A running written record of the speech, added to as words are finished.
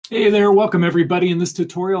Hey there, welcome everybody. In this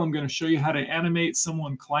tutorial, I'm going to show you how to animate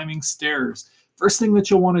someone climbing stairs. First thing that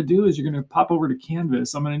you'll want to do is you're going to pop over to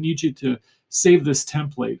Canvas. I'm going to need you to save this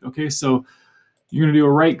template. Okay, so you're going to do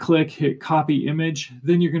a right click, hit copy image.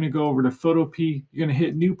 Then you're going to go over to PhotoPea. You're going to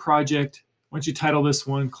hit new project. Once you title this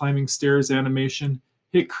one climbing stairs animation,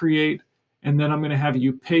 hit create. And then I'm going to have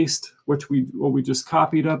you paste what we just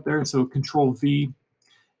copied up there. So Control V,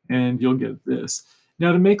 and you'll get this.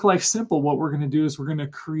 Now, to make life simple, what we're going to do is we're going to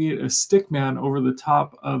create a stick man over the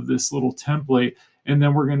top of this little template, and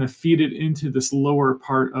then we're going to feed it into this lower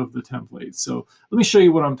part of the template. So let me show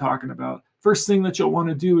you what I'm talking about. First thing that you'll want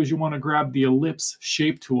to do is you want to grab the ellipse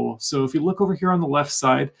shape tool. So if you look over here on the left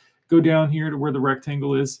side, go down here to where the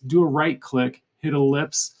rectangle is, do a right click, hit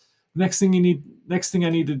ellipse. Next thing I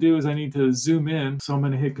need to do is I need to zoom in. So I'm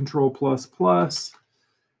going to hit Control++.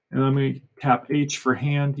 And I'm going to tap H for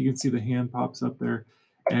hand. You can see the hand pops up there.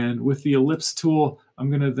 And with the ellipse tool, I'm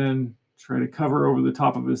going to then try to cover over the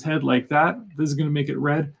top of his head like that. This is going to make it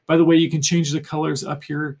red. By the way, you can change the colors up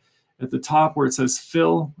here at the top where it says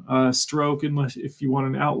fill, stroke. Unless if you want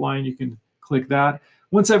an outline, you can click that.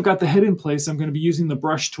 Once I've got the head in place, I'm going to be using the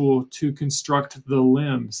brush tool to construct the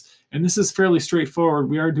limbs. And this is fairly straightforward.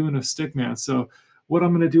 We are doing a stick man. So what I'm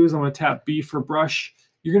going to do is I'm going to tap B for brush.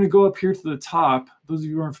 You're going to go up here to the top, those of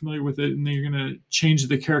you who aren't familiar with it, and then you're going to change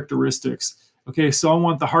the characteristics. Okay, so I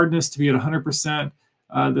want the hardness to be at 100%,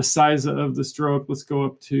 the size of the stroke, let's go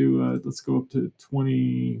up to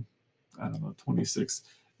 20, I don't know, 26.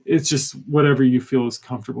 It's just whatever you feel is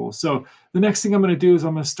comfortable. So the next thing I'm going to do is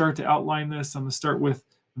I'm going to start to outline this. I'm going to start with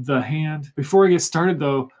the hand. Before I get started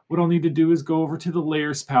though, what I'll need to do is go over to the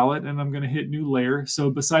layers palette, and I'm going to hit new layer.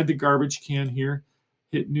 So beside the garbage can here,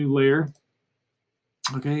 hit new layer.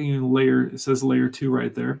 Okay, and layer, it says layer 2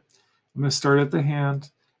 right there. I'm going to start at the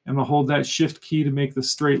hand. I'm going to hold that shift key to make the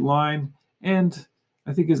straight line. And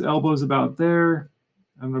I think his elbow is about there.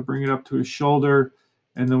 I'm going to bring it up to his shoulder.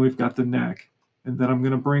 And then we've got the neck. And then I'm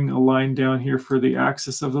going to bring a line down here for the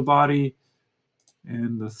axis of the body.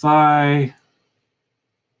 And the thigh,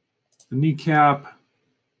 the kneecap,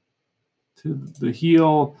 to the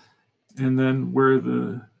heel, and then where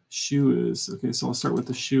the shoe is. Okay, so I'll start with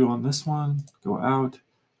the shoe on this one, go out,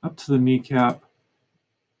 up to the kneecap,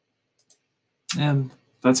 and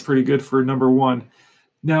that's pretty good for number 1.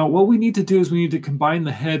 Now, what we need to do is we need to combine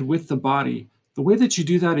the head with the body. The way that you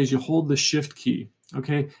do that is you hold the shift key,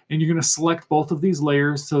 okay, and you're going to select both of these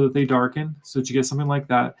layers so that they darken, so that you get something like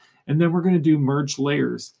that, and then we're going to do merge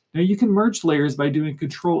layers. Now, you can merge layers by doing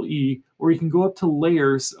Control E, or you can go up to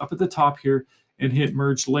layers up at the top here and hit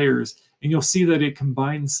merge layers. And you'll see that it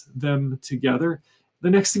combines them together. The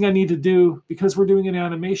next thing I need to do, because we're doing an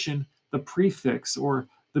animation, the prefix or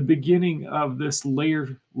the beginning of this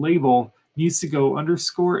layer label needs to go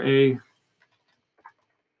 _A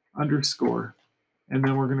 _. And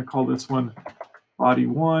then we're going to call this one body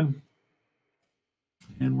 1.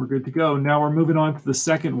 And we're good to go. Now we're moving on to the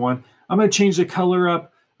second one. I'm going to change the color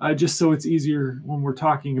up just so it's easier when we're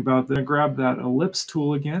talking about that. Grab that ellipse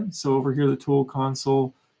tool again. So over here, the tool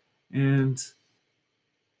console, and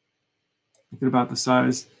make it about the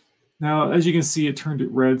size. Now, as you can see, it turned it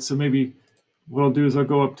red. So maybe what I'll do is I'll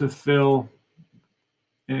go up to fill,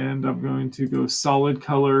 and I'm going to go solid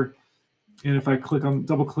color. And if I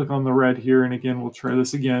double click on the red here, and again, we'll try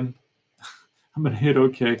this again. I'm going to hit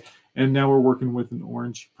OK. And now we're working with an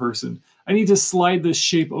orange person. I need to slide this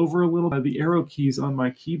shape over a little by the arrow keys on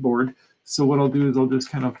my keyboard. So what I'll do is I'll just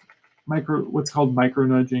kind of what's called micro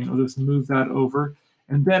nudging. I'll just move that over.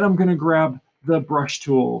 And then I'm going to grab the brush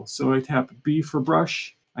tool. So I tap B for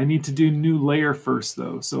brush. I need to do new layer first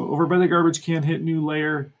though. So over by the garbage can, hit new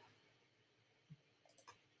layer.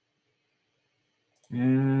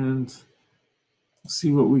 And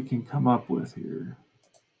see what we can come up with here.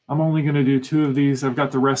 I'm only going to do 2 of these. I've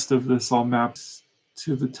got the rest of this all mapped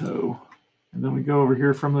to the toe. And then we go over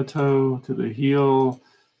here from the toe to the heel.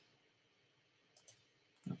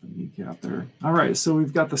 Got the kneecap there. All right, so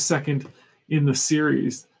we've got the second in the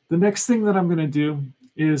series. The next thing that I'm going to do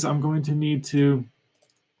is I'm going to need to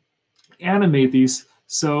animate these.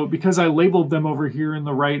 So because I labeled them over here in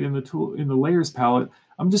the right in the layers palette,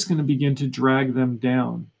 I'm just going to begin to drag them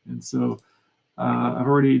down. And so I've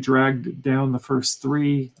already dragged down the first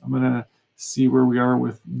 3. I'm going to see where we are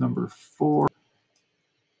with number 4.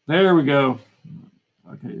 There we go.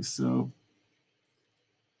 Okay, so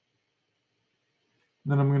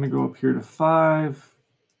then I'm going to go up here to 5.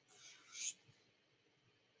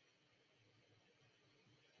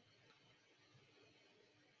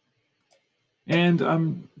 And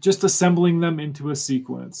I'm just assembling them into a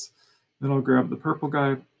sequence. Then I'll grab the purple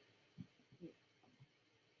guy.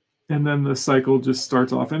 and then the cycle just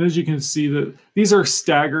starts off. And as you can see, that these are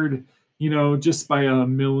staggered, just by a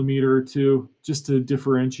millimeter or two, just to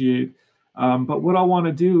differentiate. But what I want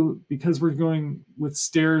to do, because we're going with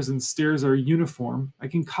stairs and stairs are uniform, I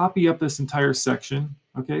can copy up this entire section.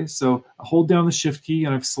 Okay, so I hold down the shift key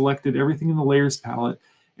and I've selected everything in the layers palette,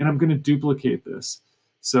 and I'm going to duplicate this.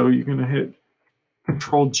 So you're going to hit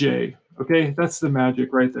Control J. Okay, that's the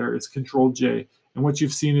magic right there. It's Control J. And what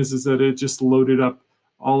you've seen is that it just loaded up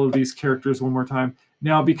all of these characters one more time.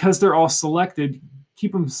 Now, because they're all selected,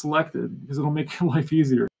 keep them selected because it'll make your life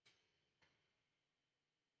easier.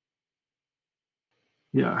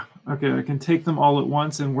 Yeah, okay, I can take them all at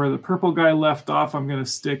once, and where the purple guy left off, I'm going to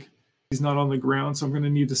stick. He's not on the ground, so I'm going to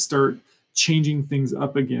need to start changing things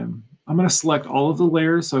up again. I'm going to select all of the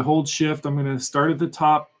layers, so I hold shift. I'm going to start at the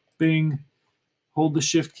top, bing, hold the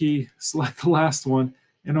shift key, select the last one,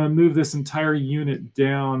 and I'm going to move this entire unit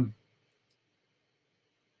down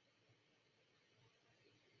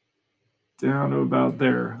to about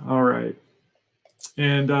there. All right.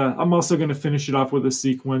 And I'm also going to finish it off with a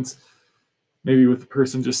sequence, maybe with the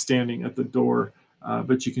person just standing at the door,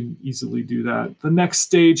 but you can easily do that. The next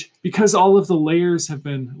stage, because all of the layers have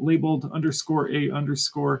been labeled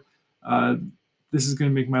 _A_, this is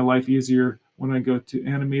going to make my life easier when I go to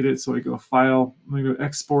animate it. So I go File, I'm going to go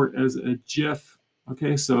Export as a GIF.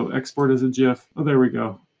 Okay, so export as a GIF. Oh, there we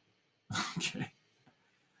go. Okay.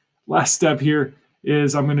 Last step here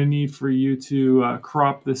is I'm going to need for you to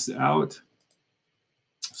crop this out.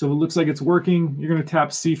 So it looks like it's working. You're going to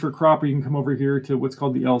tap C for crop, or you can come over here to what's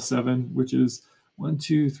called the L7, which is 1,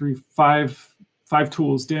 2, 3, 5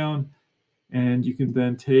 tools down. And you can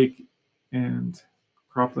then take and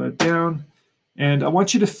crop that down. And I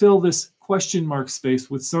want you to fill this question mark space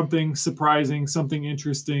with something surprising, something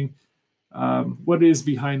interesting. What is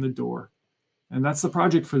behind the door? And that's the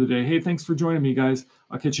project for the day. Hey, thanks for joining me, guys.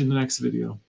 I'll catch you in the next video.